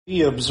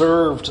We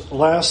observed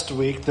last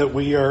week that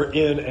we are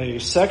in a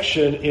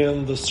section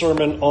in the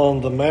Sermon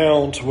on the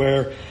Mount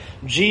where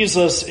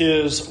Jesus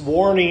is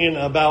warning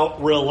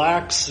about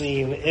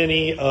relaxing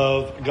any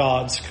of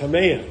God's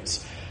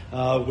commands.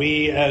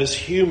 We as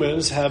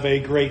humans have a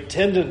great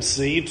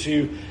tendency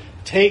to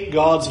take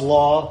God's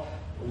law,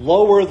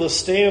 lower the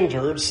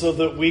standards so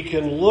that we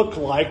can look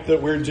like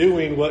that we're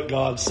doing what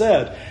God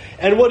said.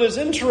 And what is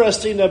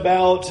interesting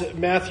about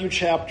Matthew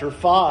chapter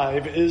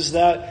 5 is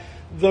that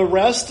the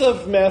rest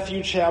of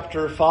Matthew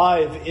chapter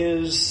 5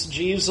 is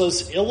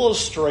Jesus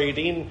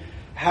illustrating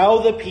how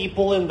the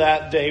people in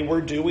that day were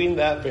doing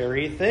that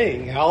very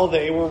thing, how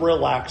they were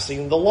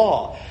relaxing the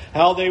law,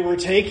 how they were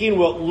taking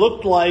what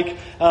looked like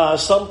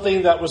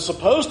something that was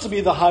supposed to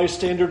be the high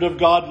standard of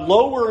God,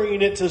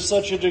 lowering it to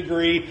such a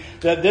degree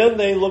that then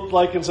they looked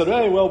like and said,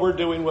 hey, well, we're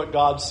doing what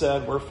God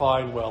said, we're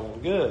fine, well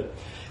and good.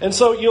 And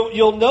so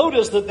you'll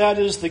notice that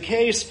is the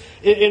case.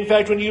 In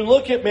fact, when you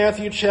look at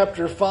Matthew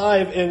chapter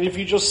 5, and if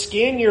you just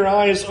scan your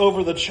eyes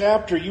over the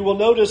chapter, you will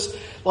notice,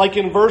 like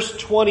in verse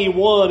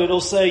 21,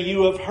 it'll say,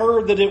 you have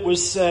heard that it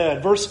was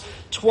said. Verse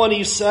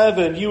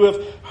 27, you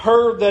have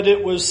heard that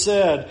it was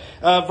said.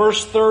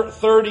 Verse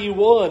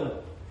 31,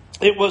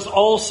 it was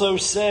also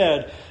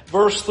said.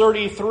 Verse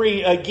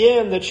 33,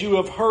 again, that you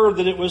have heard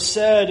that it was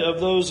said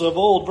of those of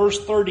old. Verse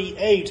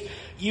 38,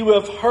 you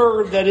have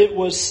heard that it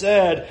was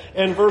said.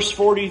 And verse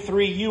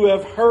 43, you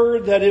have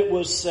heard that it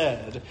was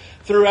said.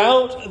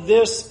 Throughout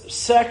this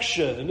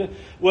section,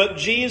 what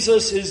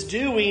Jesus is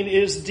doing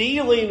is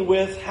dealing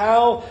with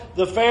how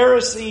the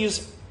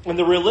Pharisees and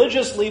the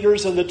religious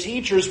leaders and the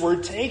teachers were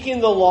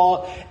taking the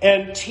law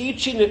and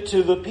teaching it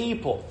to the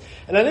people.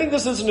 And I think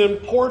this is an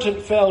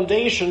important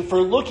foundation for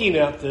looking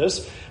at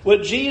this.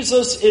 What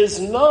Jesus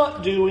is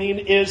not doing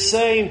is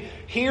saying,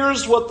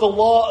 here's what the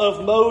law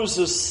of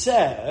Moses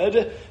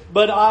said,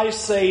 but I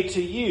say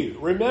to you.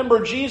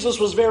 Remember, Jesus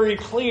was very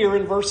clear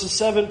in verses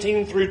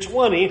 17 through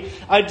 20.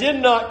 I did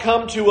not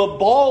come to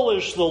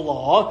abolish the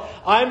law.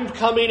 I'm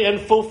coming and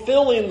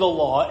fulfilling the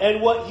law.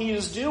 And what he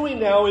is doing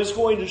now is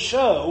going to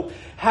show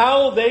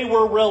how they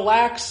were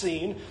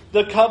relaxing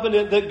the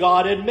covenant that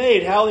God had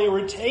made, how they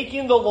were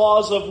taking the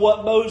laws of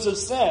what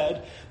Moses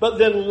said, but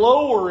then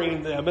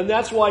lowering them. And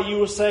that's why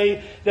you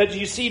say that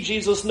you see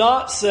Jesus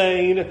not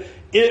saying,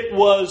 it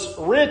was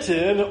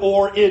written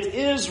or it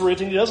is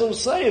written. He doesn't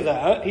say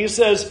that. He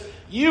says,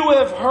 you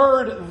have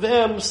heard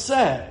them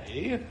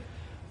say,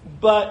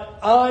 but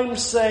I'm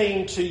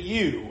saying to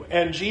you.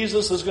 And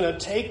Jesus is going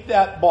to take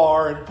that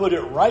bar and put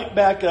it right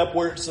back up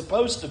where it's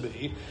supposed to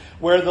be,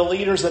 where the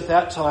leaders at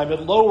that time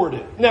had lowered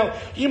it. Now,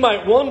 you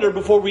might wonder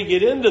before we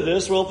get into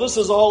this, well, if this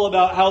is all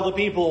about how the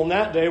people in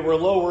that day were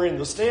lowering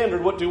the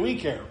standard, what do we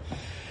care?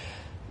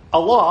 A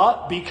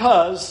lot,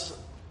 because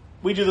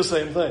we do the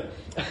same thing.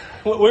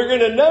 What we're going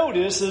to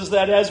notice is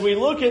that as we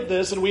look at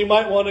this, and we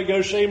might want to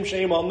go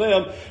shame on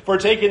them for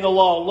taking the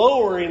law and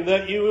lowering,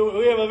 that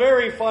we have a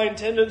very fine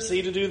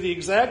tendency to do the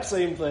exact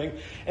same thing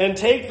and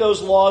take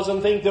those laws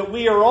and think that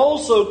we are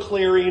also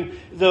clearing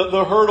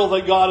the hurdle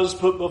that God has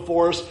put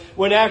before us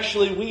when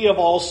actually we have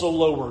also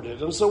lowered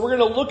it. And so we're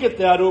going to look at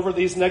that over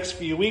these next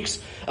few weeks.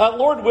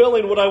 Lord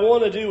willing, what I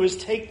want to do is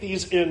take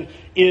these in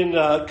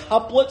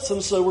couplets,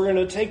 and so we're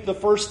going to take the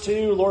first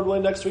two, Lord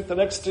willing, next week the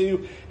next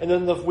two, and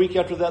then the week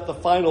after that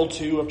the final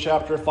two of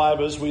chapter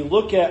 5 as we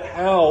look at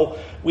how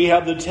we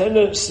have the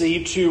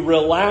tendency to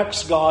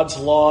relax God's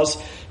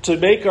laws to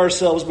make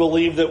ourselves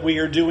believe that we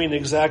are doing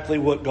exactly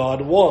what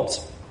God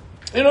wants.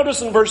 You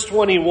notice in verse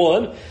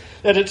 21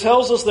 that it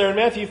tells us there in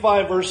Matthew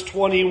 5 verse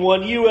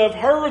 21, you have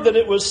heard that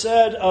it was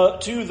said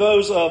to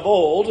those of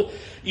old,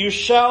 you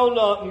shall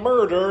not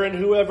murder, and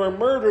whoever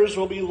murders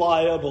will be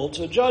liable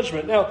to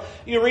judgment. Now,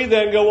 you read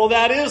that and go, well,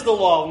 that is the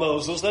law of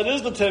Moses. That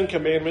is the Ten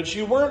Commandments.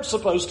 You weren't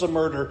supposed to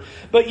murder.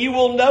 But you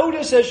will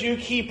notice as you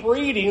keep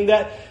reading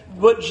that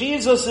what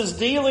Jesus is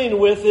dealing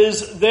with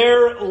is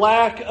their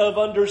lack of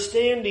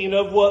understanding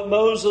of what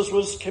Moses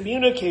was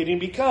communicating,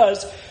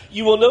 because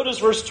you will notice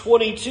verse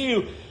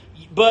 22,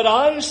 but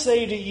I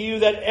say to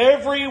you that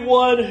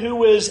everyone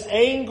who is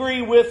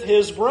angry with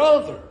his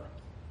brother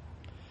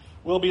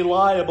will be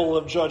liable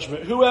of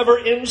judgment. Whoever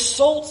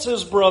insults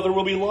his brother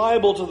will be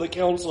liable to the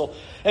council.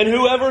 And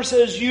whoever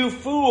says, you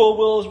fool,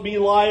 will be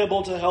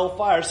liable to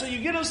hellfire. So you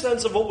get a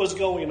sense of what was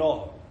going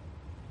on.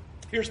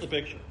 Here's the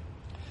picture.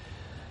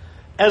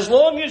 As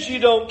long as you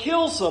don't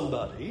kill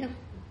somebody,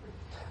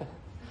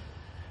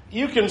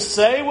 you can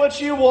say what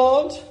you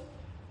want,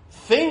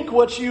 think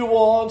what you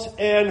want,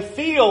 and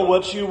feel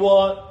what you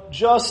want.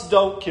 Just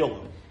don't kill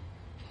them.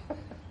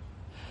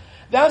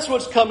 That's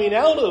what's coming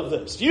out of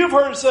this. You've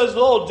heard it says,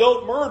 oh,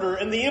 don't murder.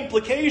 And the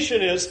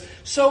implication is,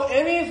 so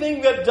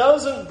anything that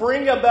doesn't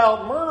bring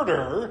about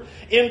murder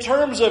in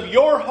terms of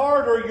your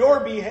heart or your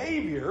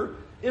behavior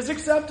is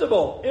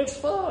acceptable. It's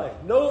fine.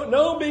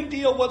 No big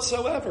deal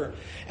whatsoever.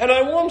 And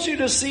I want you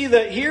to see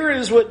that here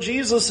is what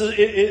Jesus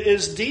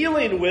is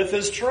dealing with,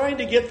 is trying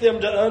to get them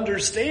to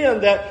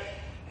understand that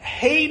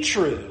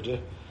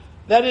hatred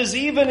that is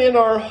even in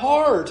our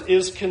heart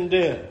is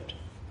condemned.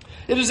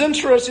 It is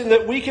interesting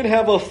that we can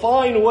have a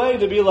fine way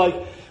to be like,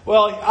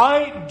 well,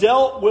 I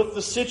dealt with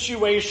the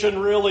situation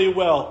really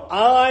well.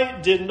 I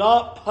did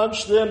not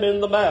punch them in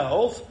the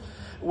mouth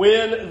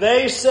when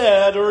they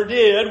said or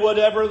did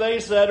whatever they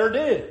said or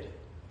did.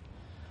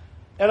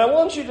 And I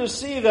want you to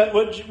see that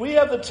we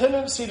have the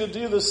tendency to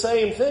do the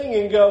same thing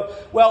and go,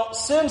 well,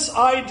 since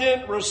I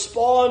didn't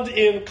respond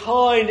in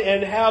kind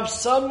and have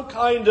some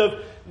kind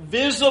of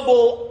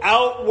visible,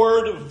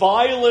 outward,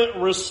 violent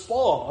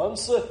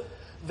response,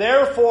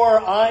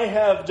 therefore I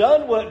have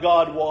done what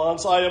God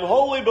wants. I am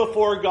holy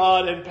before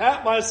God and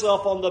pat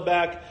myself on the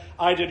back.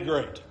 I did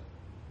great.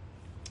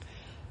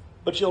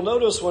 But you'll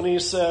notice when he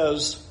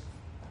says,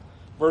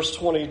 verse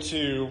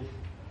 22,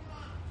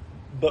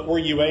 but were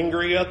you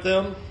angry at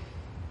them?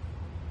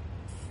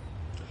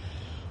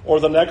 Or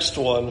the next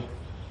one,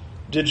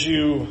 did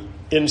you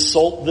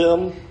insult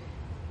them?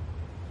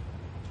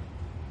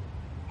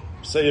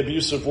 Say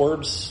abusive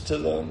words to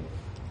them?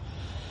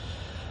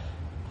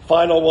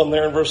 Final one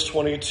there in verse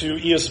 22,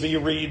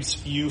 ESV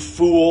reads, you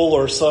fool,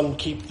 or some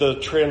keep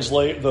the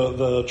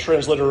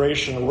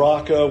transliteration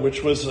raka,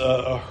 which was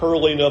a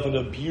hurling of an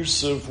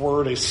abusive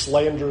word, a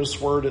slanderous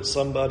word at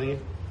somebody.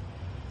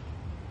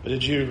 But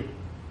did you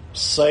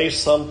say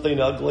something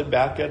ugly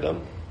back at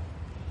them?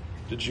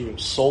 Did you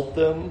insult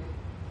them?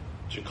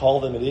 Did you call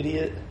them an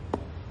idiot?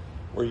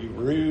 Were you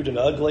rude and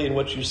ugly in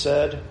what you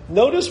said?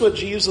 Notice what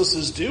Jesus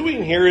is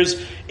doing here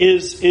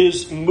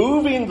is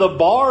moving the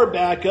bar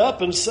back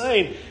up and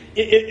saying,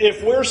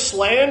 if we're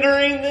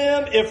slandering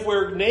them, if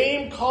we're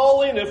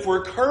name-calling, if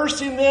we're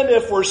cursing them,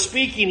 if we're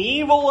speaking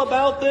evil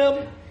about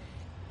them,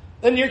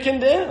 then you're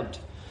condemned.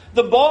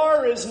 The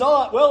bar is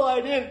not, well,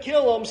 I didn't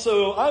kill them,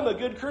 so I'm a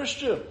good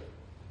Christian.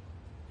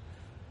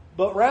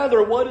 But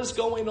rather, what is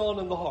going on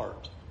in the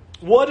heart?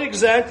 What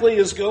exactly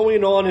is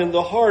going on in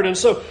the heart? And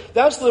so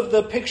that's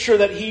the picture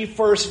that he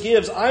first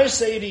gives. I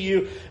say to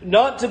you,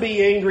 not to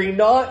be angry,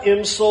 not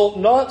insult,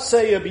 not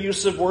say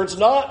abusive words,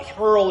 not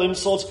hurl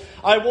insults.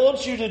 I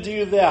want you to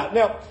do that.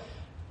 Now,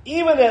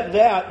 even at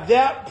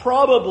that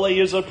probably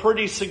is a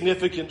pretty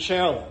significant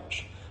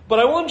challenge. But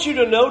I want you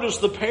to notice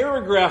the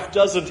paragraph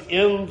doesn't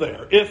end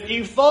there. If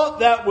you thought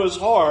that was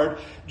hard,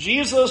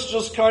 Jesus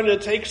just kind of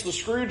takes the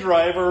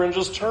screwdriver and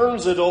just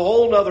turns it a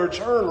whole nother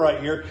turn right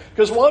here.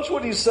 Because watch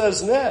what he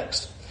says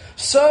next.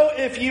 So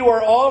if you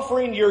are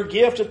offering your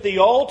gift at the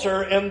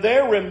altar and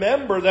there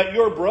remember that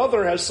your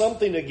brother has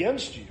something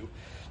against you,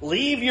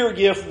 leave your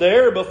gift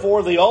there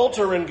before the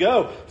altar and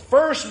go.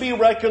 First be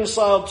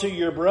reconciled to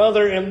your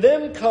brother and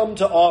then come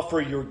to offer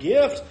your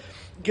gift.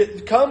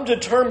 Come to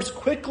terms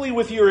quickly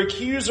with your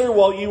accuser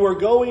while you are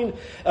going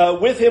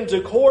with him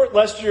to court,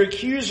 lest your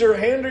accuser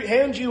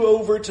hand you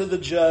over to the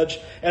judge,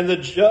 and the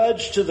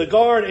judge to the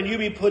guard, and you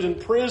be put in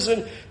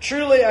prison.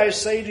 Truly I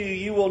say to you,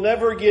 you will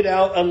never get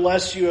out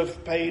unless you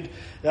have paid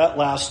that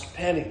last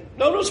penny.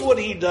 Notice what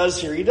he does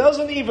here. He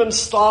doesn't even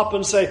stop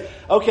and say,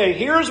 okay,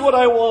 here's what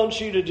I want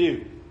you to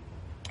do.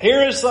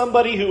 Here is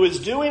somebody who is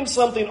doing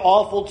something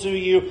awful to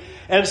you,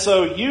 and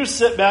so you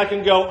sit back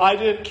and go, I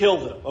didn't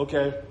kill them,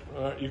 okay?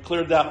 You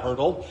cleared that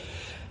hurdle.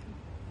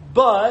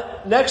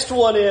 But next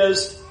one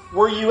is,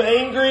 were you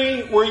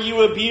angry? Were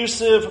you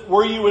abusive?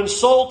 Were you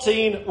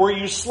insulting? Were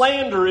you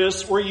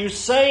slanderous? Were you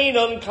saying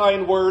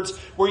unkind words?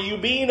 Were you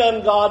being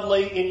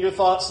ungodly in your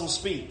thoughts and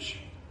speech?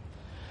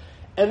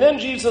 And then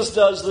Jesus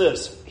does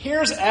this.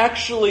 Here's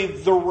actually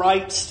the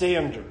right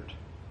standard.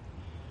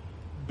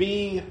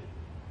 Be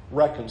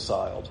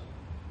reconciled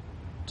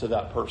to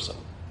that person.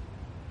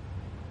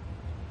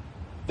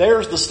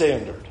 There's the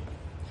standard.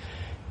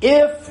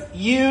 If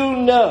you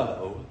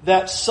know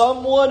that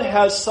someone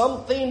has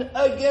something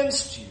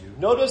against you,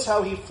 notice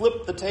how he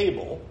flipped the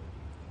table.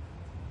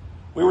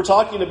 We were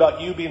talking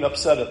about you being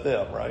upset at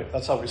them, right?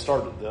 That's how we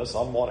started this.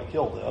 I want to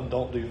kill them.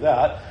 Don't do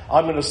that.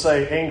 I'm going to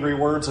say angry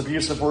words,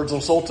 abusive words,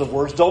 insultive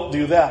words. Don't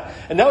do that.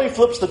 And now he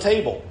flips the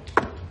table.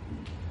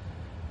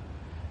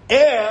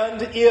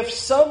 And if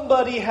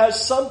somebody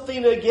has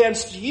something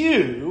against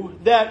you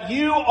that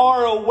you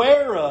are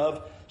aware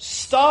of,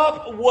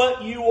 stop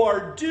what you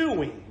are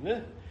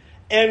doing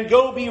and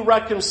go be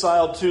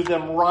reconciled to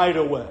them right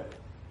away.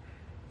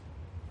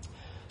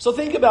 So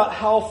think about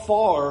how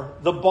far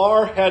the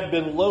bar had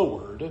been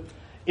lowered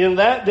in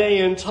that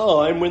day and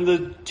time when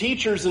the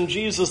teachers in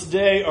Jesus'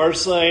 day are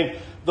saying,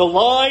 the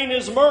line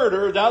is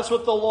murder, that's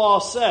what the law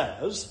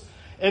says.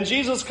 And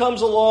Jesus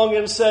comes along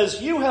and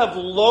says, you have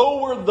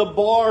lowered the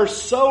bar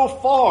so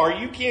far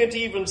you can't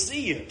even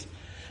see it.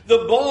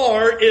 The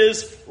bar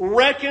is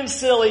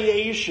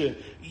reconciliation.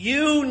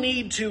 You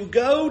need to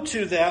go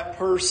to that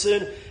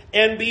person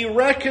and be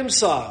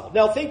reconciled.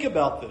 Now think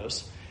about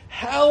this.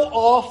 How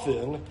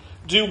often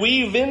do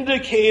we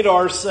vindicate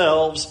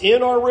ourselves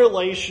in our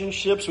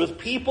relationships with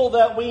people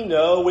that we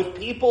know, with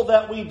people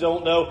that we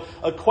don't know,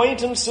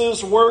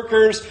 acquaintances,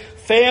 workers,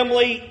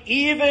 family,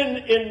 even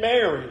in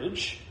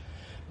marriage,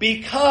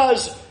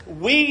 because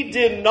we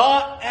did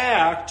not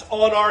act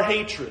on our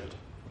hatred?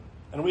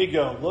 And we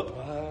go, look,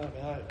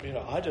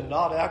 I did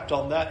not act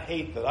on that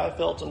hate that I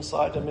felt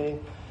inside of me.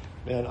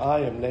 Man, I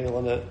am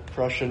nailing it,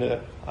 crushing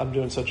it. I'm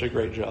doing such a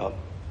great job.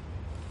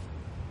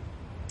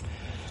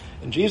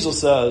 And Jesus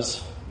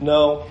says,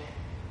 no,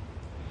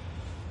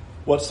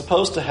 what's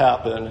supposed to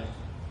happen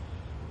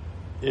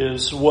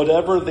is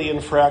whatever the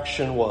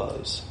infraction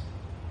was,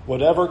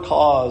 whatever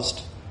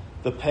caused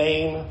the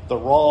pain, the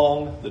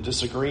wrong, the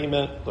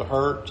disagreement, the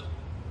hurt,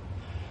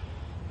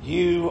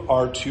 you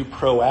are to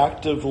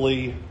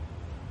proactively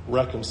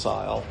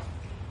reconcile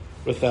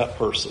with that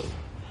person.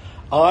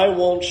 I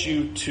want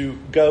you to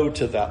go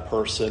to that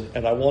person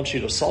and I want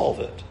you to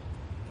solve it.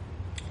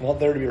 I want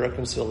there to be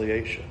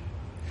reconciliation.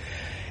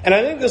 And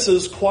I think this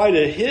is quite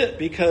a hit,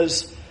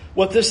 because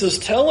what this is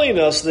telling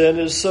us then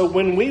is, so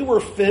when we were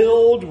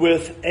filled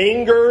with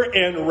anger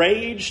and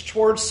rage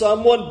towards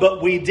someone,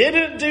 but we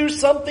didn't do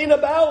something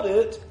about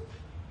it,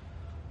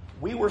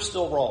 we were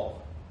still wrong.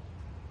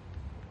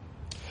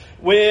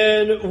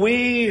 When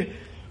we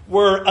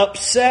were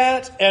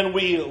upset and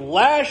we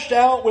lashed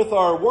out with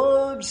our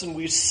words and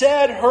we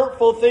said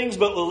hurtful things,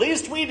 but at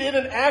least we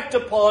didn't act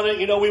upon it.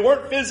 We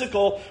weren't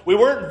physical, we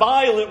weren't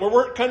violent, we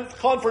weren't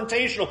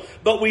confrontational,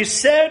 but we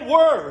said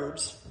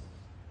words.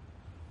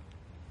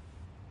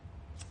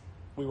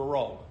 We were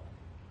wrong.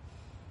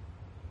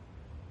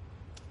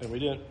 And we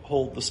didn't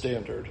hold the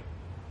standard.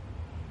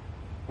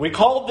 We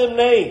called them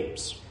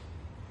names.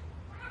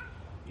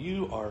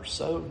 You are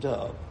so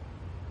dumb.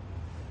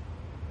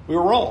 We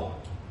were wrong.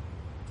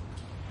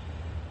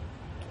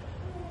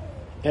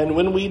 And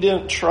when we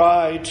didn't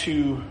try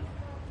to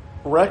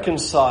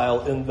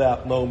reconcile in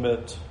that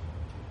moment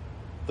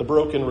the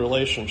broken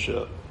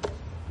relationship,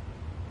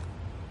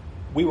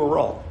 we were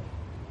wrong.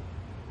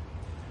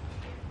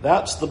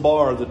 That's the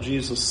bar that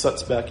Jesus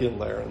sets back in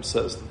there and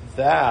says,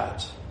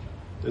 that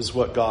is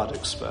what God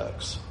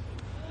expects.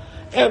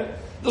 And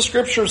the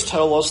scriptures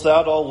tell us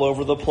that all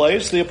over the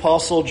place. The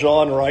Apostle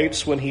John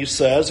writes when he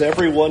says,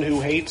 everyone who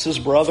hates his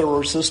brother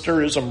or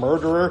sister is a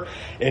murderer,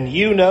 and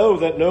you know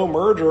that no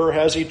murderer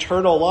has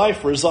eternal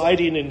life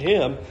residing in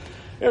him.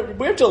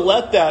 We have to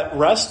let that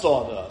rest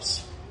on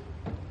us.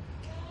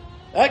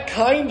 That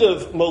kind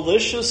of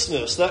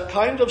maliciousness, that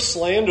kind of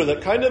slander,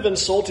 that kind of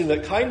insulting,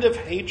 that kind of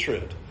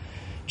hatred,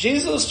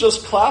 Jesus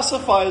just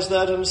classifies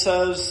that and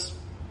says,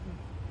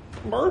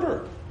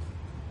 murder.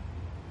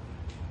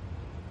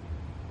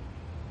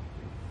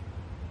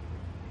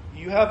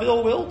 You have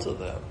ill will to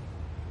them.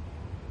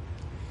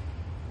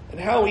 And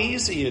how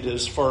easy it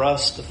is for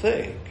us to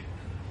think,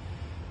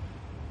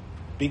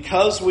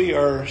 because we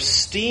are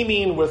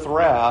steaming with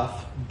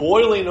wrath,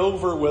 boiling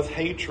over with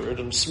hatred,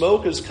 and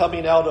smoke is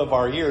coming out of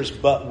our ears,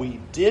 but we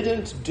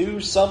didn't do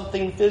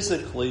something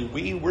physically,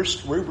 we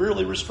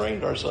really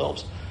restrained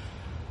ourselves,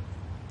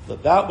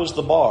 that was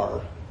the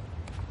bar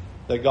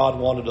that God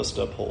wanted us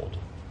to uphold.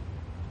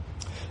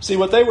 See,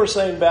 what they were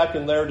saying back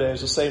in their day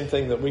is the same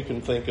thing that we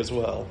can think as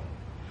well.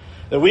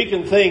 That we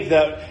can think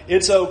that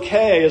it's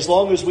okay as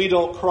long as we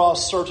don't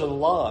cross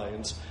certain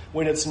lines,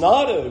 when it's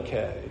not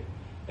okay.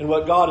 And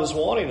what God is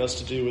wanting us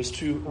to do is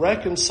to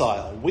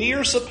reconcile. We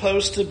are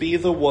supposed to be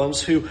the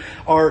ones who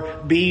are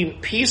being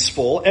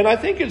peaceful. And I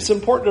think it's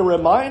important to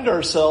remind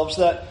ourselves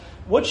that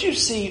what you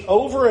see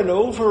over and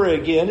over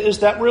again is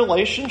that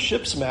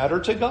relationships matter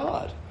to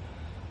God.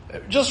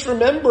 Just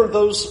remember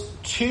those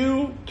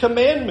two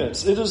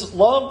commandments. It is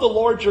love the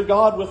Lord your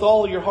God with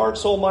all your heart,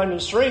 soul, mind,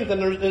 and strength.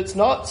 And it's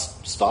not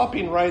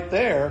stopping right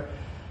there.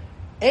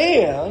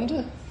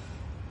 And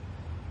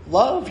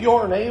love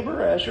your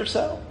neighbor as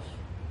yourself.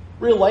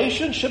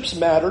 Relationships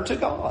matter to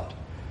God.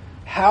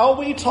 How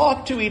we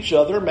talk to each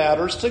other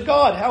matters to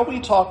God. How we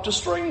talk to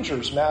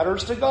strangers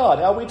matters to God.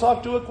 How we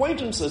talk to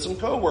acquaintances and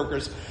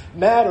coworkers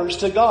matters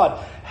to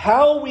God.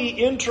 How we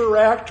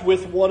interact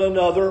with one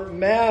another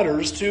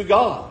matters to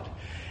God.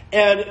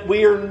 And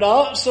we are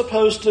not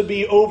supposed to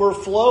be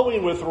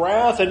overflowing with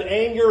wrath and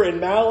anger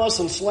and malice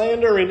and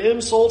slander and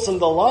insults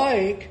and the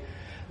like.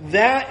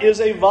 That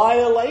is a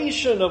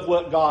violation of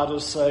what God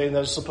is saying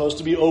that is supposed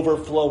to be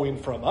overflowing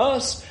from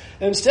us.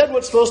 Instead,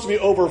 what's supposed to be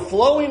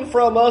overflowing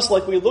from us,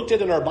 like we looked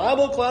at in our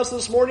Bible class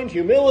this morning,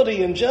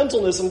 humility and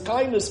gentleness and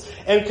kindness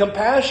and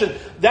compassion,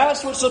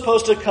 that's what's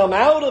supposed to come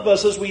out of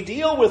us as we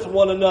deal with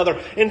one another.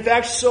 In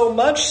fact, so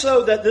much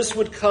so that this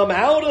would come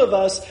out of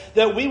us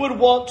that we would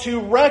want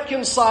to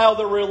reconcile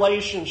the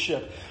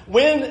relationship.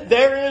 When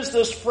there is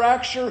this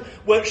fracture,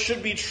 what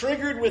should be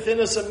triggered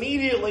within us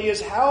immediately is,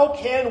 how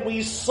can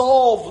we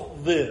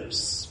solve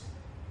this?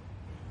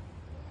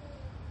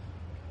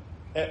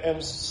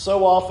 And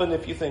so often,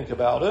 if you think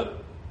about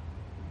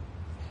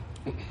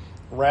it,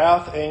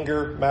 wrath,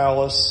 anger,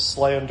 malice,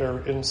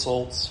 slander,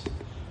 insults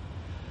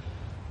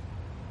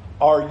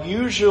are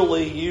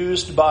usually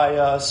used by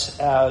us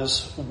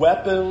as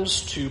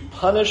weapons to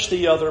punish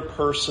the other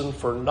person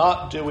for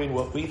not doing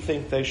what we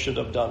think they should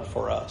have done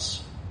for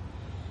us.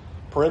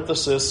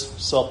 Parenthesis,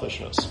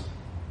 selfishness.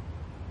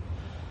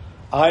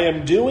 I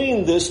am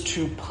doing this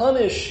to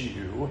punish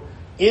you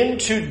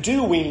into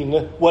doing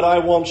what I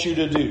want you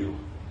to do.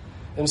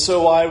 And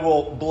so I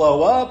will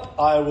blow up,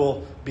 I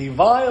will be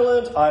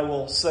violent, I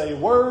will say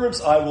words,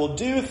 I will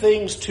do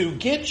things to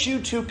get you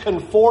to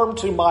conform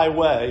to my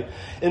way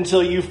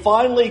until you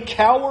finally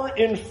cower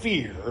in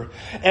fear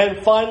and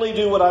finally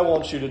do what I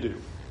want you to do.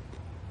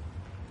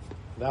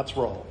 That's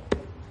wrong.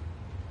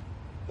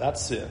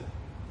 That's sin.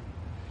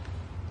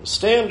 The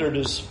standard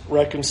is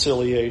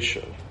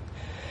reconciliation.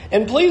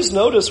 And please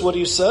notice what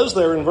he says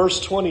there in verse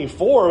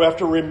 24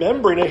 after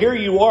remembering. Now here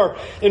you are.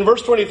 In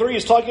verse 23,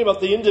 he's talking about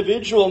the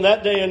individual in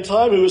that day and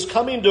time who is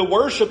coming to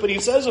worship. And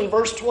he says in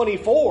verse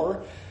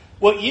 24,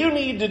 what you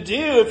need to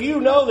do, if you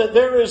know that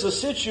there is a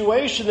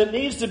situation that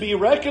needs to be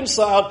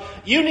reconciled,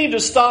 you need to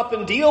stop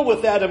and deal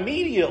with that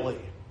immediately.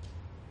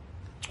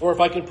 Or if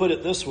I can put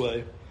it this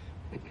way,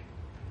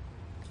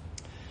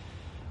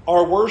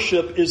 our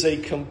worship is a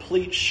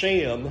complete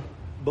sham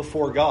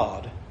before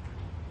God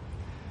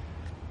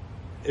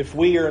if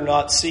we are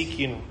not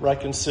seeking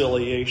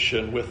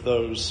reconciliation with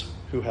those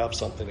who have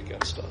something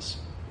against us.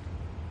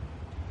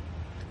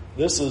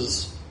 This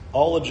is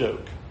all a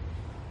joke.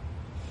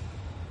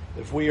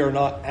 If we are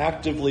not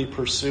actively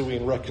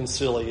pursuing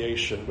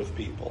reconciliation with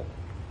people.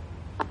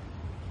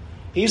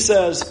 He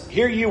says,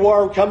 here you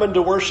are coming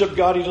to worship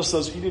God. He just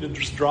says, you need to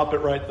just drop it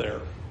right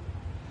there.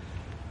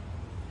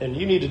 And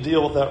you need to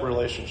deal with that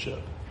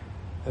relationship.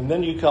 And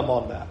then you come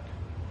on back.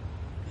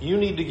 You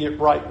need to get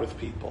right with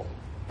people.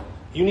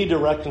 You need to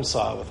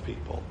reconcile with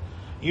people.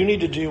 You need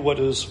to do what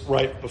is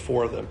right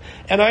before them.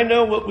 And I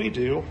know what we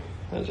do.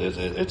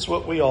 It's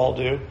what we all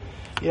do.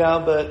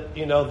 Yeah, but,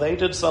 they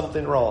did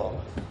something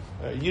wrong.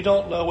 You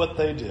don't know what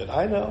they did.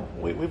 I know.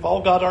 We've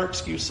all got our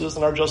excuses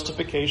and our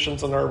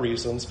justifications and our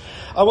reasons.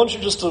 I want you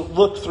just to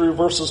look through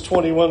verses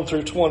 21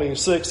 through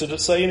 26. Did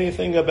it say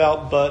anything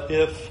about, but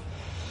if,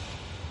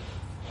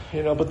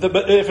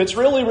 but if it's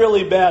really,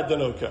 really bad,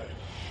 then okay.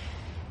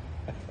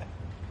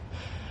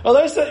 Well,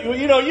 they said,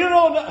 you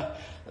don't know.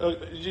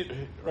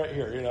 Right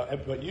here,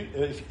 but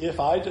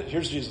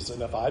here's Jesus,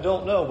 and if I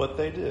don't know what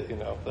they did,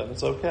 then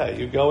it's okay.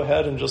 You go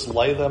ahead and just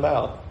lay them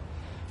out.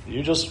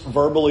 You just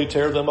verbally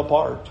tear them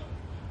apart.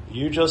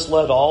 You just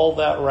let all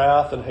that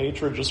wrath and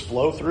hatred just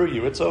flow through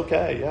you. It's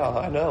okay. Yeah,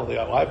 I know.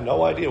 I have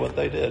no idea what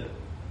they did.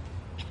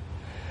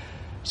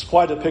 It's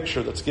quite a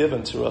picture that's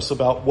given to us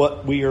about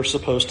what we are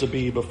supposed to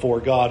be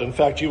before God. In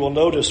fact, you will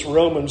notice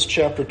Romans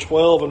chapter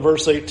 12 and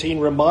verse 18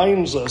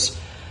 reminds us,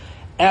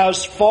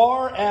 as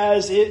far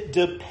as it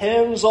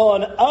depends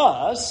on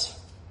us,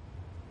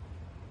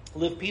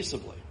 live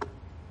peaceably.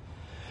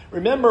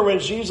 Remember when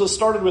Jesus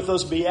started with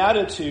those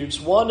Beatitudes,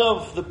 one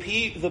of the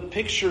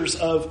pictures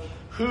of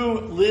who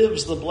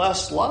lives the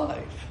blessed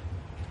life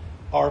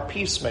are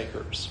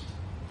peacemakers.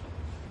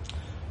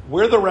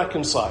 We're the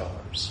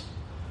reconcilers.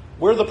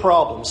 We're the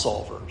problem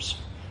solvers.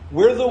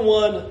 We're the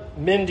one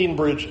mending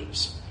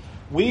bridges.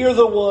 We are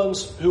the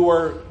ones who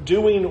are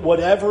doing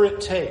whatever it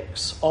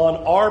takes on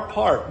our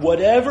part,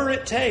 whatever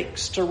it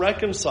takes to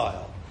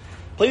reconcile.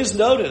 Please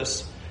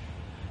notice,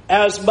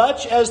 as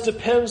much as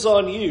depends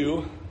on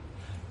you,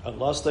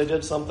 unless they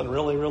did something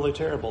really, really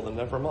terrible, then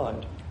never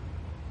mind.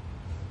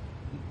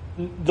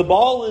 The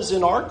ball is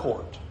in our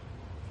court.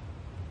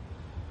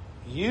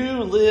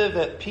 You live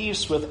at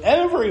peace with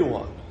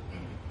everyone,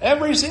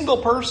 every single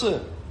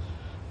person.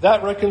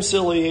 That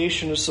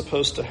reconciliation is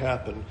supposed to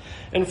happen.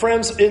 And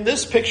friends, in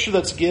this picture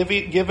that's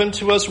given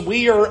to us,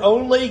 we are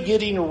only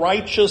getting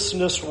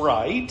righteousness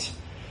right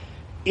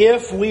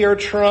if we are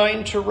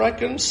trying to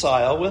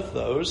reconcile with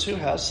those who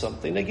have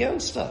something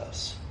against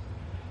us.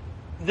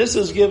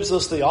 This gives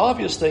us the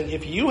obvious thing.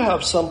 If you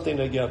have something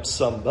against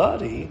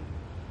somebody,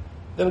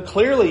 then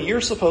clearly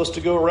you're supposed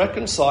to go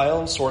reconcile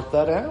and sort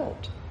that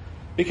out.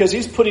 Because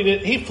he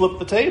flipped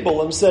the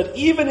table and said,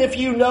 even if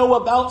you know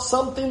about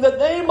something that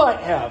they might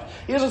have.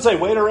 He doesn't say,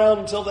 wait around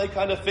until they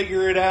kind of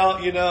figure it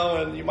out,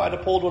 and you might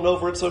have pulled one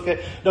over, it's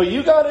okay. No,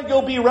 you got to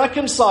go be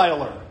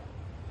reconciler.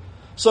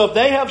 So if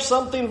they have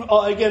something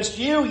against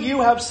you,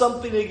 you have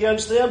something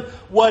against them.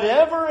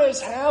 Whatever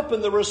has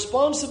happened, the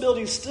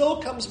responsibility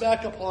still comes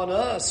back upon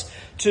us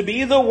to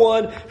be the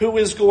one who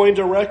is going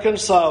to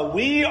reconcile.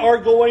 We are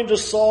going to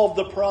solve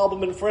the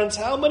problem. And friends,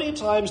 how many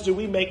times do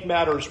we make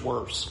matters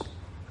worse?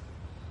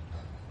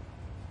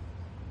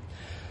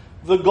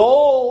 The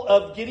goal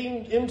of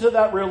getting into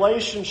that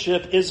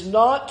relationship is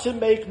not to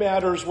make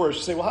matters worse.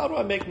 You say, well, how do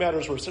I make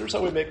matters worse? Here's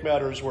how we make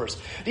matters worse.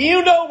 Do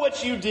you know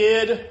what you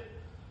did?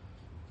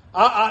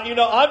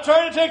 I'm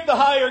trying to take the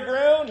higher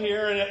ground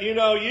here, and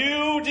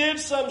you did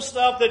some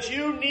stuff that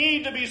you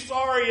need to be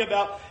sorry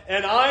about,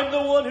 and I'm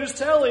the one who's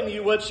telling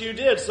you what you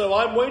did, so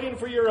I'm waiting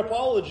for your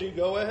apology.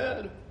 Go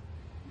ahead.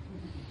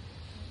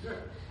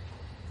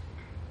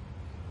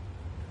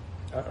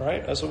 All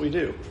right, that's what we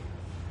do.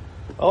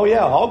 Oh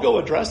yeah, I'll go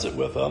address it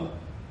with them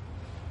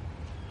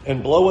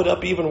and blow it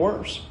up even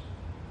worse.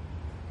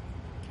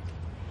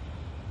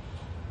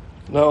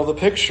 No, the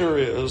picture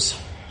is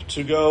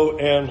to go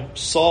and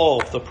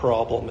solve the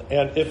problem.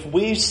 And if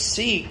we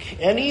seek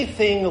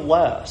anything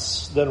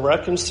less than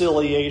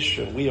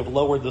reconciliation, we have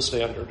lowered the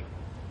standard.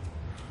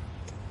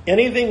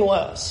 Anything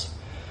less.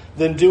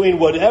 than doing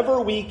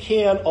whatever we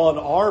can on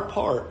our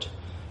part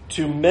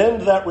to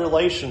mend that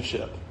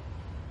relationship,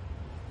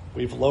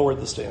 we've lowered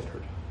the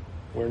standard.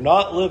 We're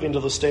not living to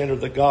the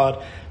standard that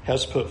God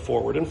has put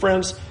forward. And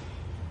friends,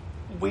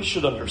 we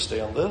should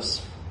understand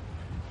this.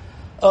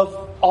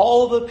 Of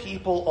all the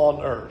people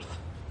on earth,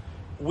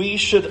 we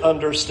should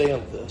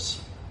understand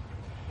this.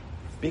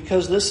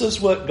 Because this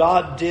is what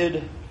God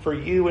did for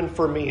you and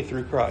for me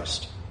through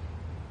Christ.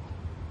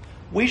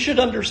 We should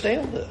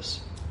understand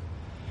this.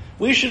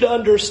 We should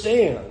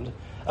understand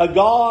a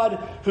God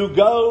who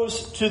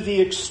goes to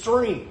the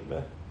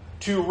extreme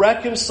to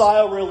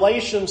reconcile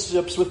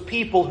relationships with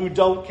people who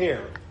don't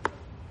care.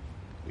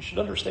 We should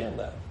understand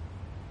that.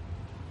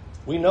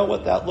 We know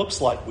what that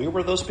looks like. We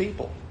were those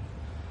people.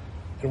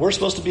 And we're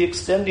supposed to be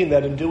extending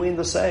that and doing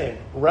the same.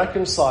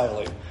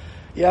 Reconciling.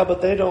 Yeah,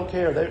 but they don't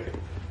care.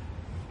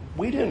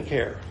 We didn't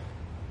care.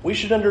 We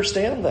should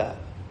understand that.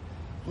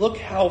 Look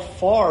how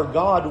far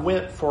God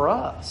went for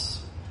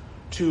us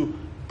to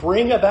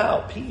bring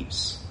about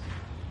peace,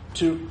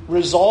 to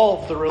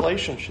resolve the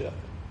relationship.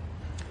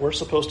 We're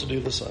supposed to do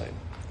the same.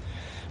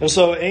 And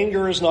so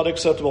anger is not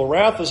acceptable.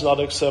 Wrath is not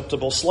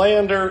acceptable.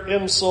 Slander,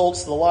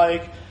 insults, the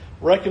like.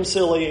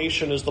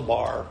 Reconciliation is the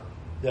bar.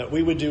 That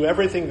we would do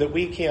everything that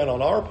we can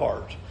on our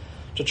part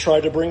to try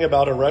to bring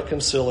about a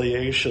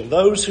reconciliation.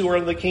 Those who are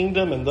in the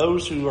kingdom and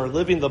those who are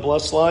living the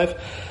blessed life,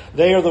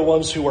 they are the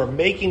ones who are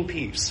making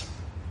peace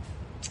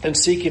and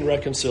seeking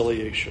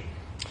reconciliation.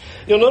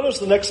 You'll notice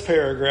the next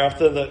paragraph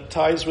then that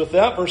ties with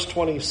that, verse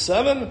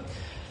 27.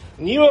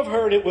 And you have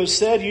heard it was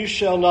said, you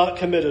shall not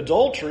commit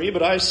adultery,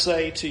 but I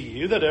say to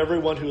you that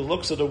everyone who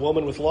looks at a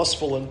woman with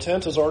lustful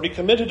intent has already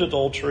committed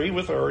adultery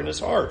with her in his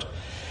heart.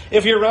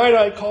 If your right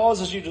eye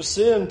causes you to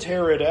sin,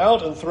 tear it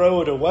out and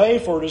throw it away,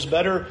 for it is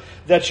better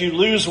that you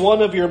lose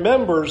one of your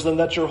members than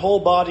that your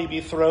whole body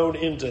be thrown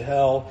into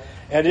hell.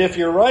 And if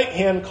your right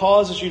hand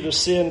causes you to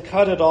sin,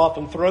 cut it off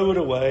and throw it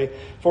away,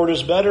 for it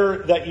is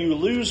better that you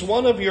lose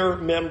one of your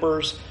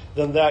members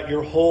than that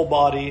your whole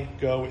body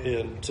go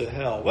into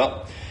hell.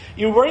 Well,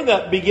 you bring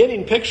that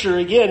beginning picture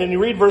again, and you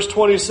read verse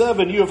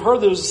 27, you have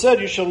heard that it was said,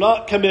 you shall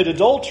not commit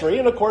adultery.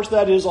 And of course,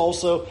 that is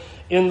also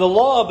in the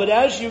law. But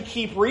as you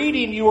keep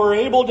reading, you are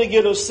able to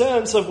get a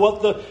sense of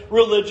what the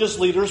religious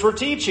leaders were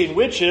teaching,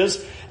 which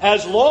is,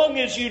 as long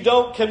as you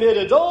don't commit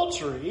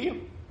adultery,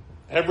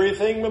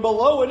 everything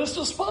below it is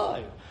just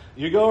fine.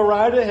 You go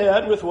right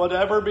ahead with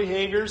whatever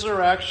behaviors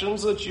or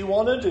actions that you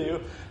want to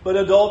do, but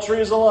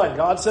adultery is a line.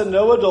 God said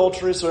no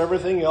adultery, so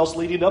everything else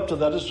leading up to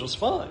that is just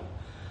fine.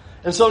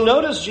 And so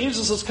notice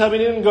Jesus is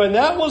coming in and going,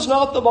 that was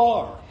not the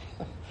bar.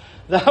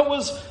 That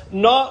was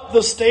not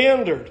the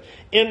standard.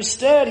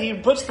 Instead, he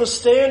puts the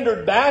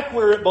standard back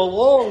where it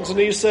belongs, and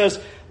he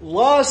says,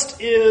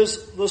 lust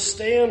is the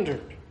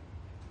standard.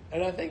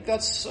 And I think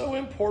that's so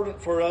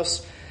important for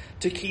us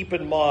to keep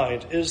in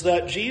mind, is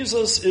that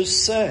Jesus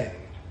is saying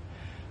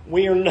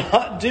we are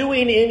not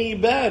doing any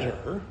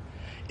better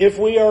if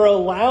we are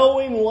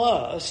allowing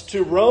lust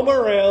to roam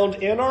around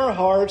in our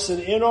hearts and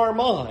in our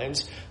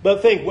minds,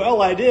 but think,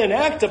 well, I didn't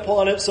act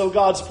upon it, so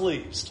God's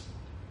pleased.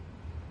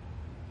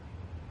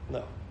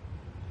 No.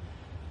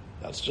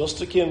 That's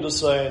just akin to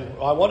saying,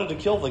 I wanted to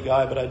kill the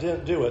guy, but I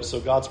didn't do it, so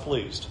God's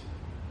pleased.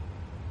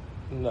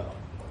 No.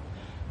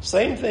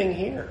 Same thing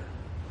here.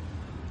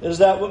 Is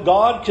that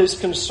God is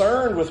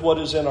concerned with what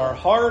is in our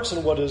hearts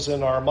and what is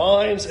in our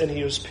minds, and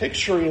he is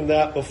picturing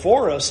that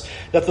before us,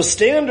 that the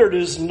standard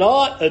is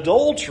not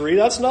adultery.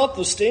 That's not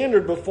the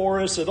standard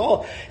before us at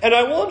all. And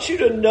I want you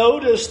to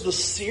notice the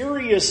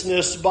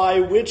seriousness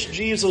by which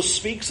Jesus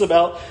speaks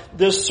about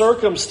this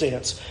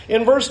circumstance.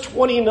 In verse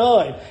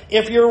 29,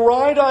 if your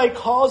right eye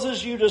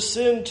causes you to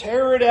sin,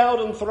 tear it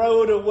out and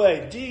throw it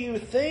away. Do you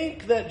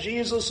think that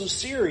Jesus is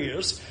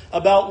serious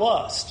about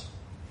lust?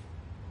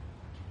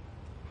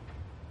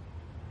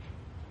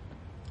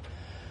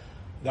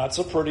 That's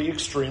a pretty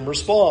extreme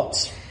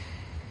response.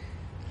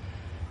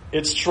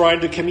 It's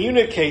trying to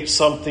communicate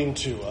something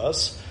to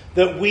us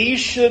that we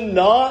should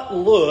not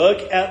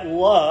look at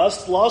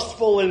lust,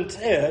 lustful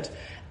intent,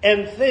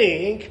 and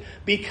think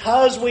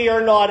because we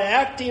are not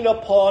acting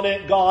upon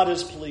it, God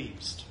is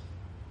pleased.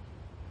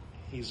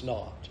 He's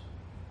not.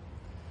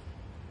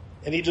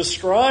 And he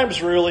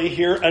describes really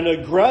here an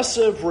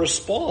aggressive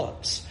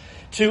response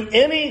to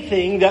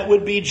anything that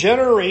would be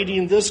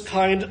generating this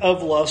kind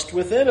of lust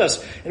within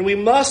us. And we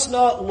must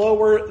not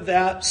lower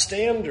that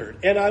standard.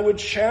 And I would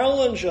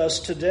challenge us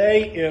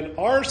today in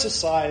our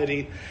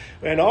society,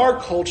 in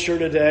our culture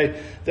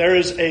today, there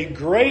is a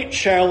great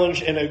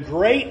challenge and a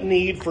great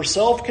need for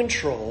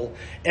self-control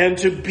and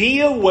to be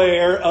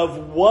aware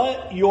of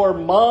what your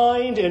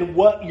mind and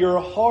what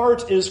your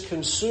heart is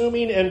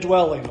consuming and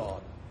dwelling on.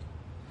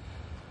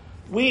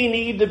 We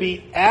need to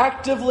be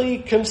actively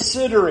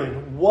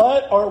considering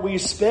what are we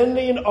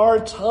spending our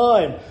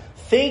time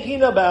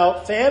thinking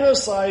about,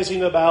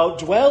 fantasizing about,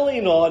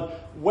 dwelling on.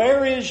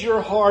 Where is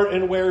your heart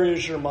and where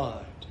is your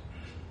mind?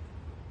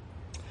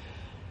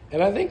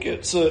 And I think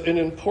it's an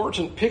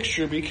important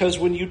picture because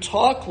when you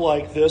talk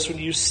like this, when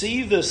you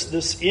see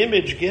this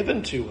image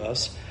given to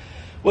us,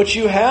 What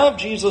you have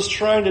Jesus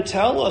trying to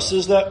tell us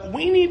is that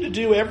we need to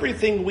do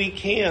everything we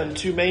can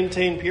to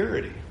maintain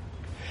purity.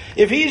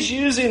 If he's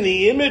using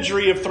the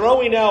imagery of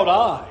throwing out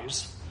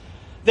eyes,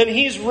 then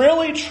he's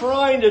really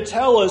trying to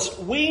tell us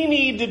we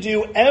need to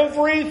do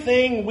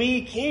everything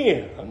we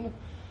can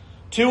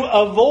to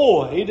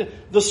avoid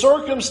the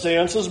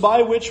circumstances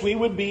by which we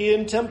would be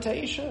in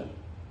temptation.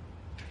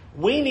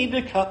 We need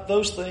to cut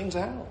those things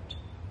out.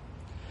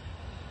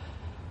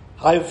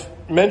 I've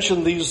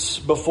mentioned these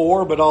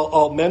before, but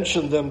I'll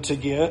mention them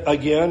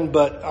again.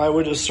 But I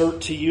would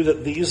assert to you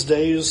that these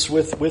days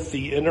with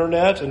the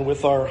internet and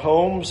with our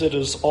homes, it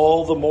is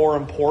all the more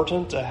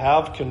important to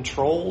have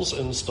controls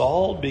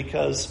installed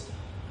because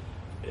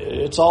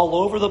it's all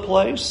over the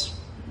place.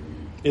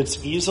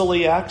 It's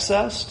easily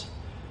accessed.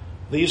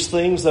 These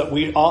things that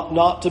we ought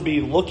not to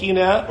be looking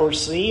at or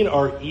seeing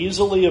are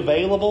easily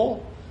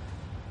available.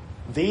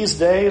 These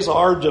days,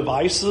 our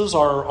devices,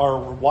 our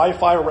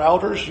Wi-Fi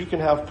routers, you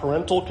can have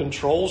parental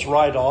controls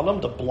right on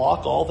them to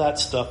block all that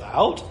stuff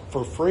out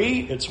for free.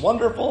 It's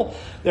wonderful.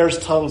 There's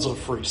tons of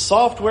free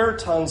software,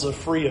 tons of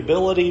free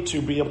ability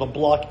to be able to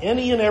block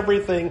any and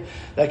everything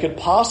that could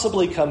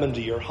possibly come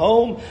into your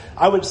home.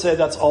 I would say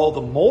that's all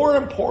the more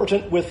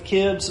important with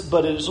kids,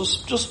 but it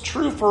is just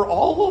true for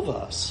all of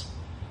us.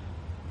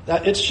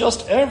 That it's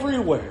just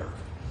everywhere.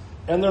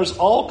 And there's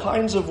all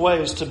kinds of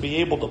ways to be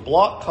able to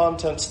block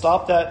content,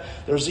 stop that.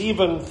 There's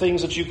even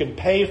things that you can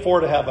pay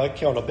for to have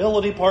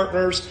accountability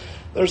partners.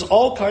 There's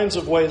all kinds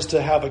of ways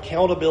to have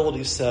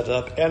accountability set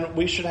up, and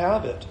we should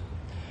have it.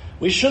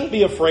 We shouldn't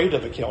be afraid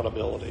of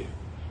accountability.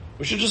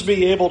 We should just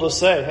be able to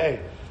say, hey,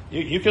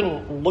 you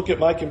can look at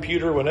my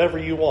computer whenever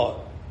you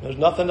want. There's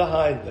nothing to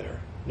hide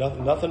there,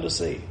 nothing to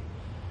see.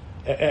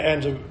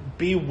 And to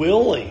be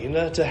willing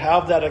to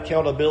have that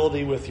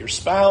accountability with your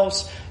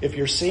spouse, if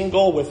you're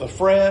single, with a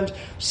friend,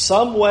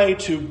 some way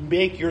to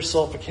make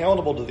yourself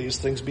accountable to these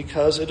things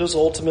because it is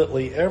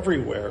ultimately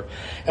everywhere.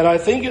 And I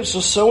think it's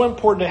just so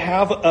important to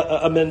have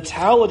a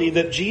mentality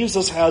that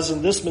Jesus has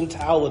in this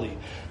mentality,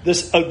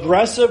 this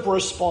aggressive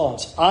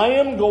response. I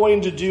am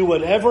going to do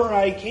whatever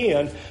I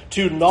can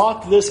to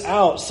knock this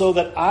out so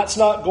that that's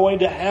not going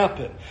to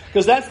happen.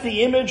 Because that's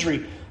the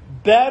imagery.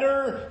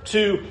 Better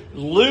to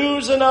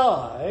lose an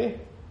eye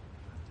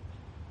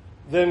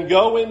than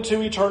go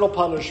into eternal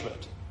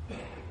punishment.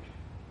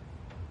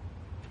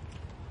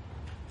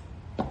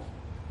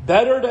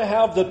 Better to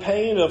have the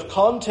pain of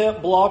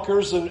content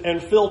blockers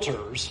and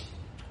filters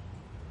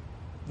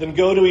than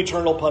go to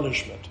eternal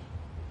punishment.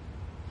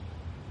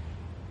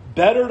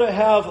 Better to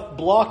have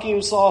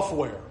blocking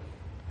software.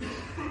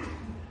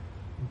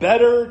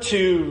 Better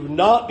to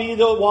not be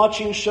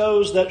watching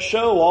shows that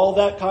show all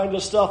that kind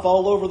of stuff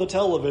all over the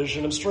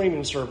television and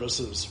streaming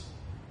services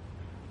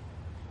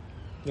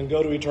than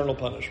go to eternal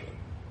punishment.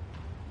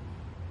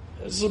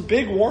 This is a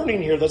big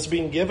warning here that's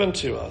being given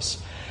to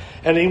us.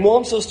 And he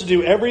wants us to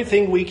do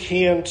everything we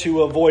can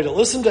to avoid it.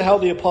 Listen to how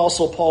the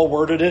Apostle Paul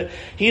worded it.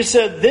 He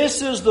said,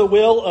 "This is the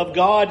will of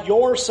God,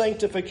 your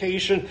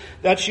sanctification,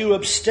 that you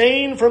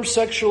abstain from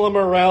sexual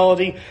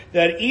immorality,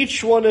 that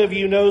each one of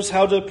you knows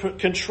how to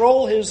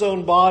control his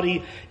own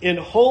body in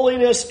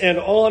holiness and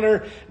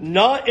honor,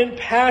 not in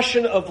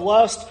passion of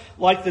lust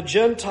like the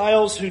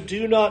Gentiles who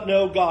do not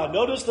know God."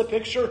 Notice the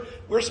picture.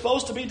 We're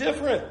supposed to be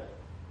different.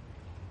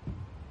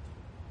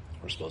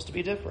 We're supposed to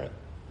be different.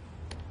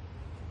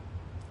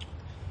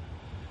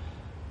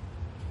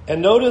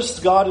 And notice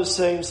God is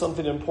saying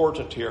something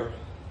important here.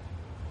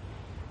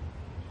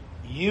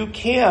 You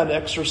can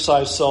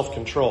exercise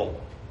self-control.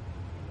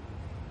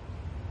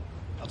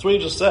 That's what he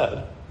just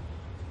said.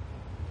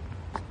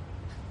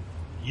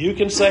 You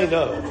can say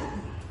no.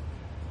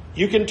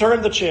 You can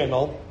turn the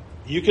channel.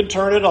 You can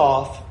turn it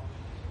off.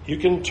 You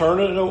can turn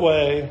it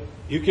away.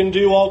 You can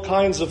do all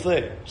kinds of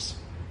things.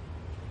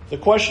 The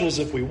question is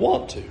if we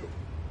want to.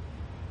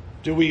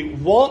 Do we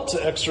want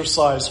to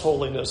exercise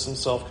holiness and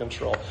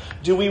self-control?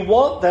 Do we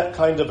want that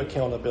kind of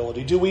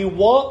accountability? Do we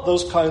want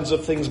those kinds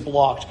of things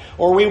blocked?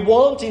 Or are we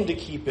wanting to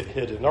keep it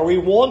hidden? Are we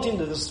wanting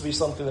this to be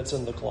something that's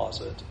in the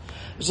closet?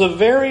 It's a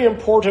very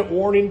important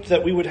warning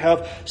that we would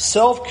have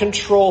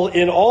self-control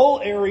in all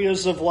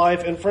areas of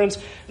life. And friends,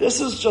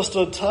 this is just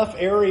a tough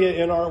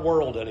area in our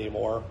world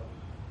anymore.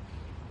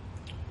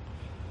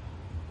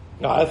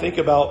 Now, I think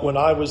about when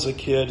I was a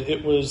kid,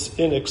 it was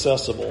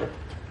inaccessible.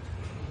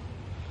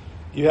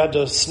 You had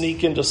to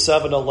sneak into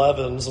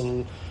 7-Elevens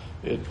and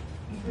it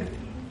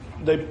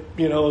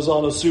was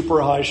on a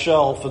super high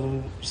shelf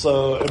and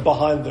so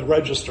behind the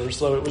register,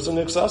 so it was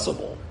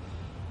inaccessible.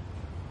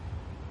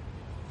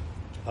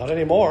 Not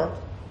anymore.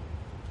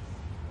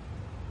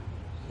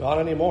 Not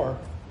anymore.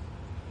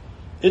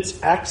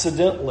 It's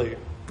accidentally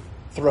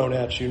thrown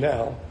at you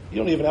now. You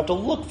don't even have to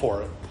look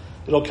for it.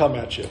 It'll come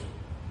at you.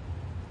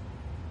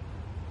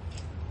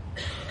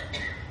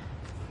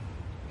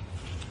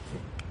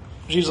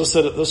 Jesus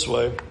said it this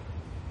way,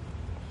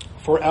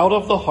 "For out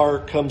of the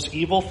heart comes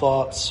evil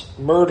thoughts,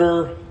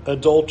 murder,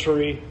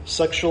 adultery,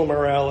 sexual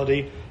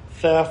immorality,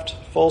 theft,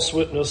 false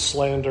witness,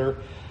 slander.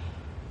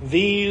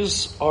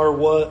 These are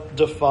what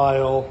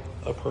defile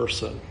a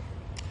person."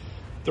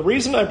 The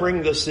reason I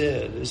bring this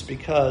in is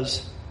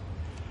because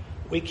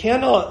we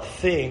cannot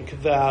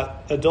think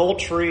that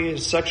adultery,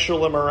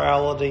 sexual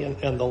immorality,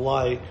 and the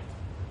like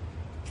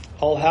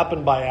all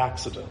happen by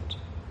accident.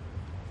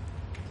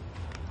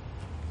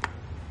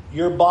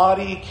 Your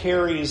body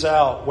carries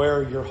out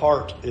where your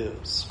heart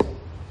is.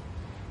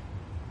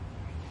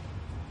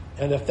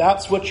 And if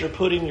that's what you're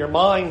putting your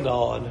mind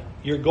on,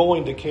 you're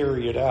going to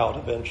carry it out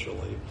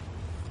eventually.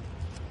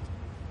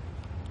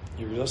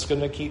 You're just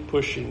going to keep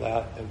pushing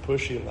that and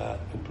pushing that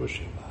and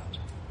pushing that.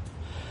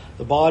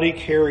 The body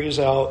carries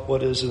out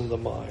what is in the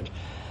mind.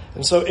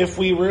 And so if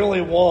we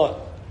really want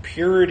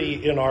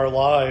purity in our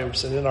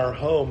lives and in our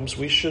homes,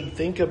 we should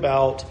think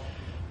about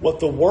what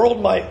the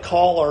world might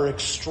call our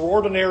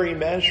extraordinary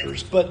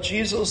measures, but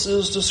Jesus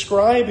is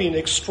describing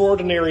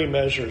extraordinary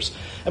measures.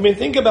 I mean,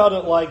 think about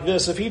it like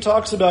this. If he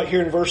talks about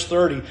here in verse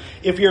 30,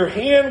 if your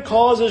hand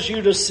causes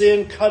you to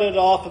sin, cut it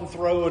off and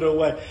throw it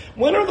away.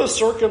 When are the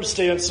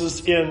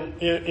circumstances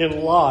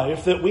in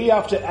life that we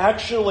have to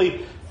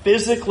actually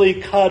physically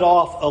cut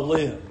off a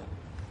limb?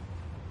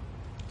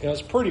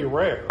 It's pretty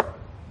rare.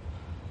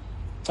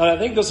 And I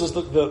think this is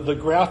the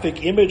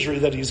graphic imagery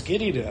that he's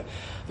getting at.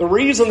 The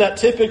reason that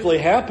typically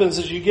happens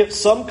is you get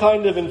some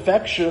kind of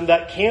infection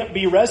that can't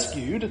be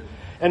rescued,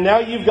 and now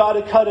you've got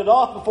to cut it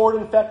off before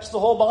it infects the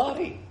whole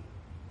body.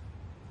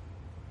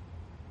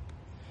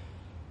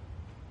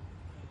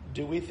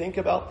 Do we think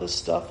about this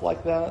stuff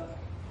like that?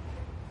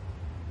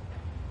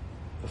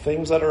 The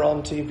things that are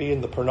on TV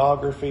and the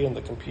pornography and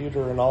the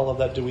computer and all of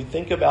that, do we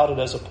think about it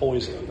as a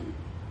poison?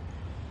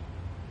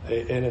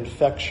 An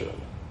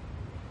infection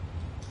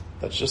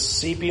that's just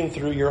seeping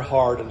through your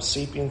heart and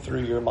seeping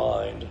through your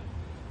mind,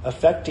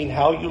 affecting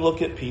how you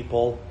look at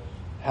people,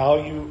 how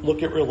you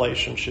look at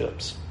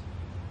relationships,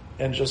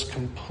 and just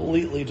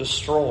completely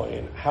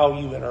destroying how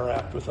you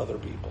interact with other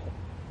people.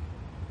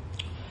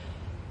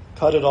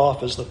 Cut it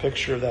off is the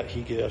picture that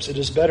he gives. It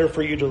is better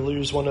for you to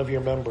lose one of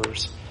your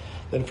members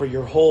than for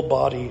your whole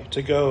body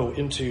to go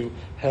into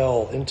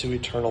hell, into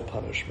eternal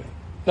punishment.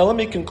 Now let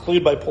me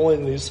conclude by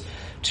pulling these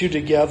two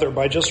together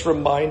by just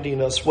reminding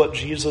us what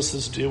Jesus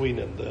is doing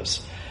in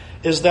this,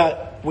 is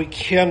that we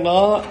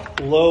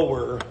cannot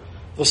lower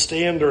the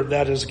standard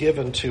that is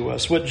given to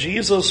us. What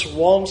Jesus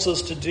wants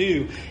us to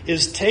do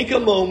is take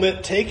a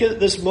moment,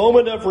 this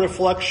moment of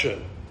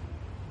reflection,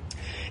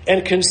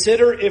 and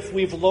consider if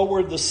we've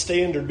lowered the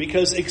standard,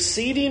 because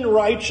exceeding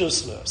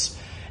righteousness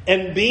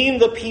and being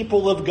the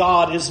people of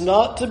God is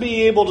not to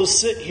be able to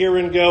sit here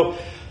and go,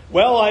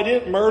 well, I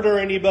didn't murder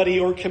anybody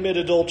or commit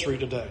adultery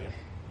today.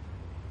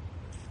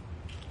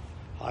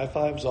 High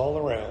fives all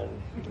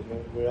around.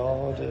 We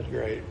all did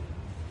great.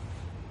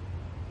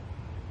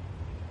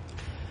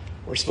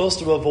 We're supposed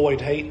to avoid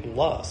hate and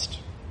lust.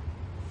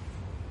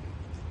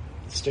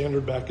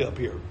 Standard back up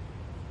here.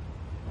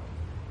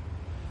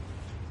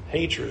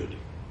 Hatred,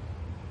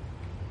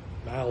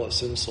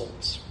 malice,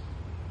 insults.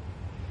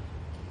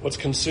 What's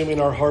consuming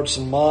our hearts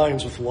and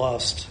minds with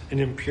lust and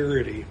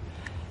impurity.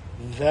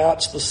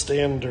 That's the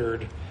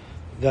standard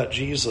that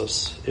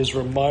Jesus is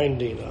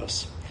reminding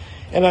us.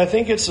 And I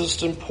think it's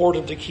just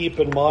important to keep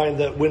in mind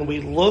that when we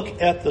look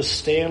at the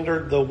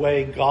standard the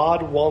way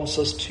God wants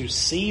us to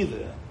see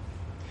them,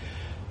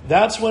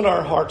 that's when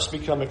our hearts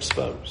become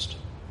exposed.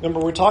 Remember,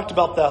 we talked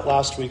about that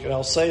last week, and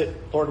I'll say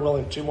it, Lord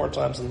willing, 2 more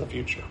times in the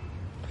future.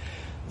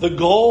 The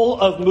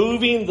goal of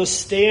moving the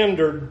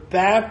standard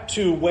back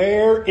to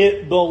where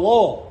it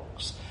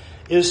belongs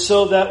is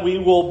so that we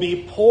will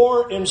be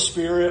poor in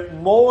spirit,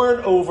 mourn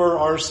over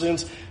our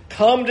sins,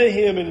 come to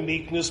him in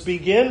meekness,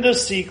 begin to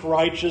seek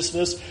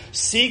righteousness,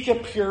 seek a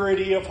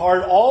purity of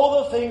heart.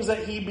 All the things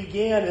that he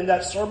began in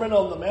that Sermon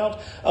on the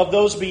Mount of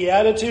those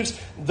Beatitudes,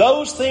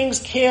 those things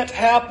can't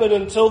happen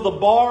until the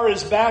bar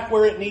is back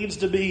where it needs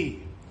to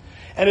be.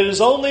 And it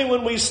is only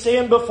when we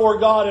stand before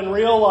God and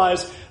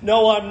realize,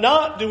 no, I'm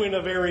not doing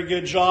a very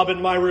good job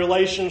in my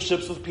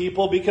relationships with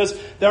people, because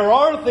there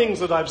are things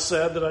that I've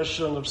said that I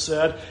shouldn't have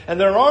said,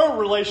 and there are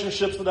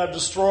relationships that I've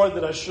destroyed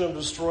that I shouldn't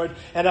have destroyed,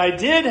 and I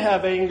did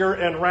have anger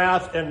and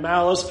wrath and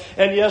malice,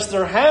 and yes,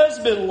 there has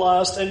been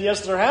lust, and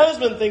yes, there has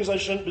been things I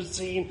shouldn't have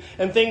seen,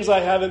 and things I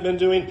haven't been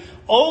doing.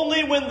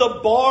 Only when the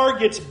bar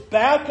gets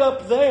back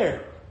up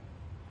there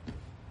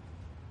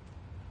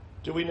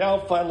do we now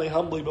finally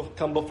humbly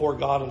come before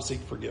God and seek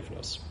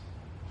forgiveness.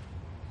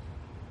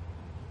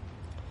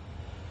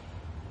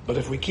 But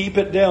if we keep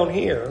it down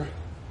here,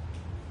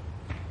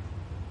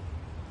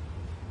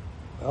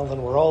 well,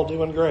 then we're all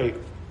doing great.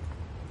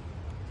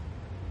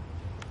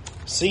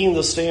 Seeing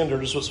the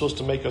standard is what's supposed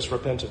to make us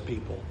repentant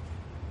people.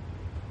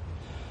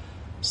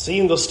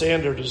 Seeing the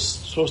standard is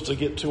supposed to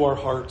get to our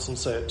hearts and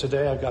say,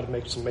 today I've got to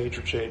make some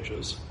major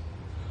changes.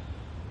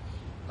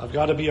 I've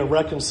got to be a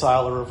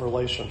reconciler of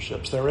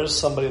relationships. There is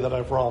somebody that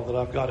I've wronged that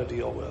I've got to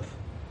deal with.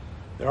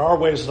 There are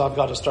ways that I've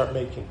got to start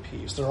making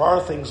peace. There are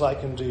things I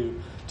can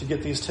do to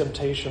get these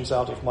temptations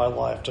out of my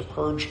life, to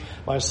purge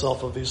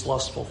myself of these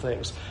lustful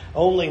things.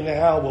 Only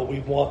now will we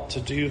want to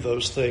do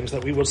those things,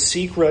 that we will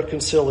seek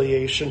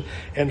reconciliation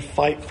and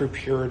fight for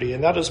purity.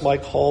 And that is my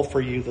call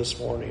for you this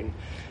morning,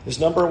 is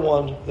number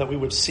one, that we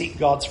would seek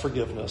God's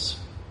forgiveness.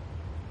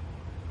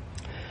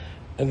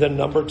 And then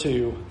number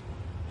two,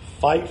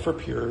 fight for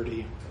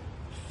purity,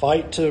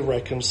 fight to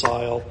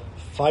reconcile,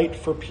 fight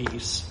for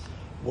peace.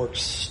 Work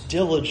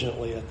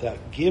diligently at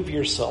that. Give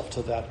yourself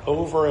to that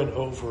over and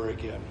over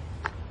again.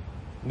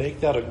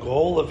 Make that a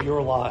goal of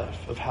your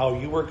life, of how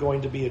you are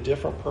going to be a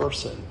different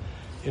person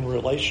in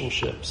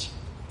relationships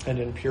and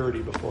in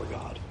purity before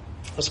God.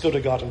 Let's go to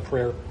God in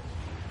prayer.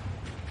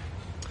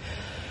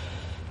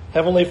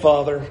 Heavenly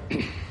Father,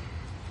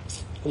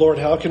 Lord,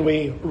 how can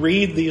we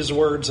read these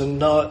words and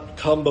not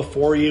come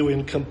before you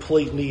in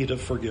complete need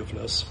of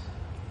forgiveness?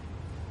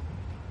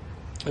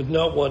 And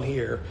no one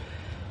here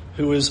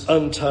who is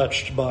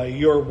untouched by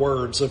your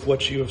words of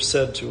what you have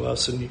said to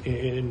us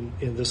in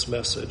this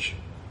message.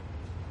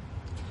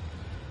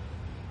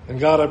 And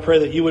God, I pray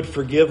that you would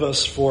forgive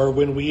us for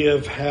when we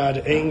have had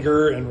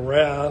anger and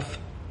wrath,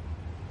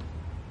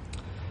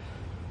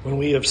 when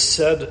we have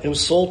said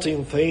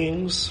insulting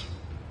things,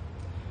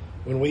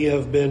 when we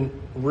have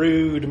been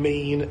rude,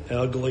 mean,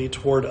 ugly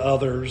toward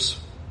others,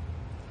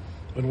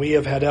 when we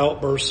have had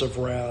outbursts of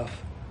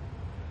wrath,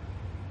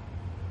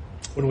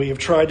 when we have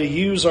tried to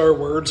use our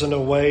words in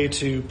a way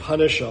to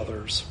punish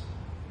others.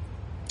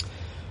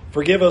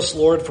 Forgive us,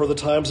 Lord, for the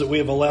times that we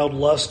have allowed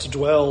lust to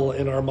dwell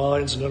in our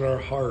minds and in our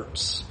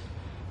hearts.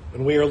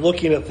 When we are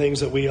looking at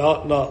things that we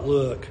ought not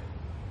look.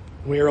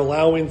 We are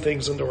allowing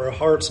things into our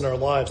hearts and our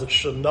lives that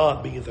should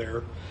not be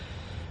there.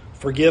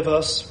 Forgive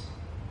us.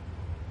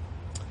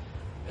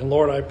 And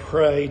Lord, I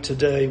pray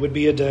today would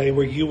be a day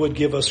where you would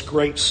give us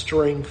great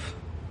strength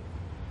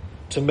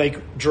to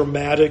make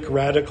dramatic,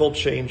 radical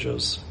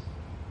changes,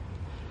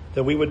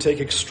 that we would take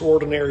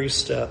extraordinary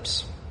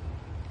steps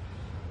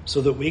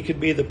so that we could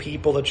be the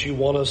people that you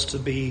want us to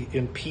be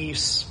in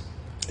peace,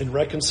 in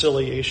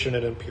reconciliation,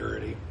 and in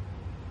purity.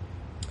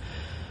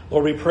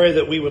 Lord, we pray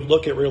that we would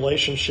look at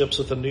relationships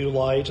with a new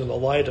light, and the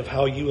light of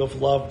how you have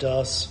loved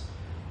us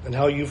and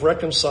how you've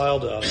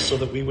reconciled us so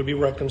that we would be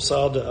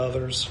reconciled to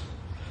others.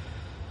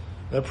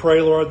 And I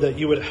pray, Lord, that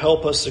you would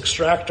help us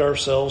extract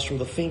ourselves from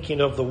the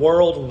thinking of the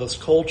world and this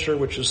culture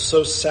which is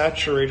so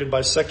saturated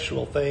by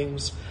sexual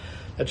things,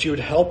 that you would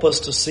help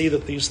us to see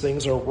that these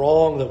things are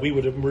wrong, that we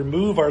would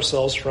remove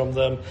ourselves from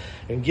them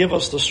and give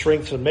us the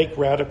strength to make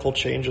radical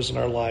changes in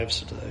our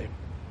lives today.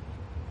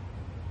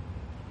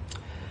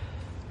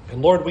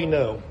 And Lord, we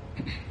know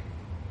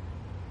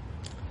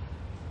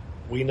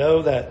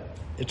that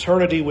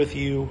eternity with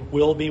you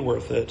will be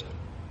worth it.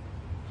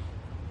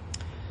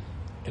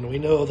 And we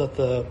know that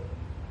the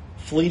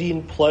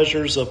fleeting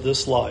pleasures of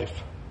this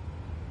life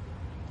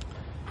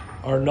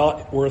are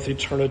not worth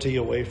eternity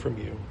away from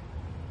you.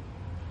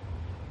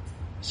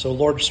 So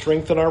Lord,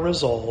 strengthen our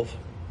resolve,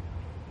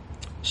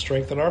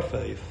 strengthen our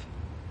faith,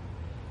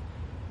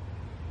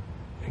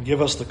 and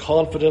give us the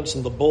confidence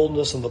and the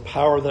boldness and the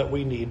power that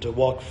we need to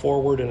walk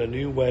forward in a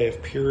new way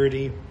of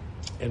purity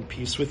and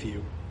peace with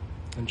you.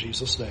 In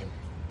Jesus' name,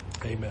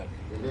 amen.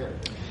 Amen.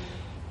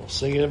 We'll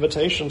sing an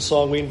invitation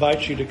song. We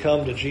invite you to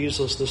come to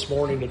Jesus this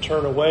morning to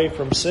turn away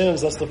from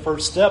sins. That's the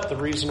first step. The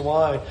reason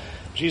why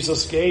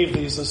Jesus gave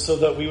these is so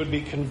that we would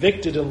be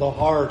convicted in the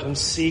heart and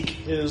seek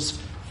his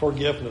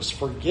forgiveness.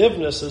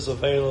 Forgiveness is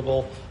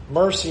available.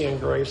 Mercy and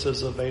grace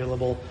is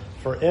available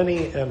for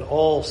any and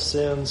all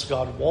sins.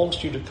 God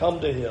wants you to come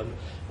to him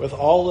with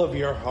all of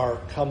your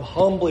heart. Come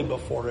humbly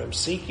before him,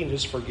 seeking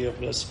his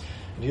forgiveness.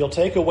 And he'll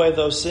take away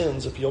those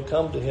sins if you'll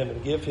come to him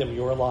and give him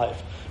your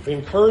life. We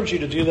encourage you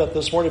to do that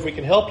this morning. If we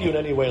can help you in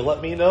any way,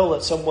 let me know,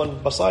 let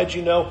someone beside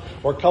you know,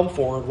 or come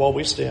forward while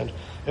we stand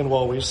and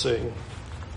while we sing.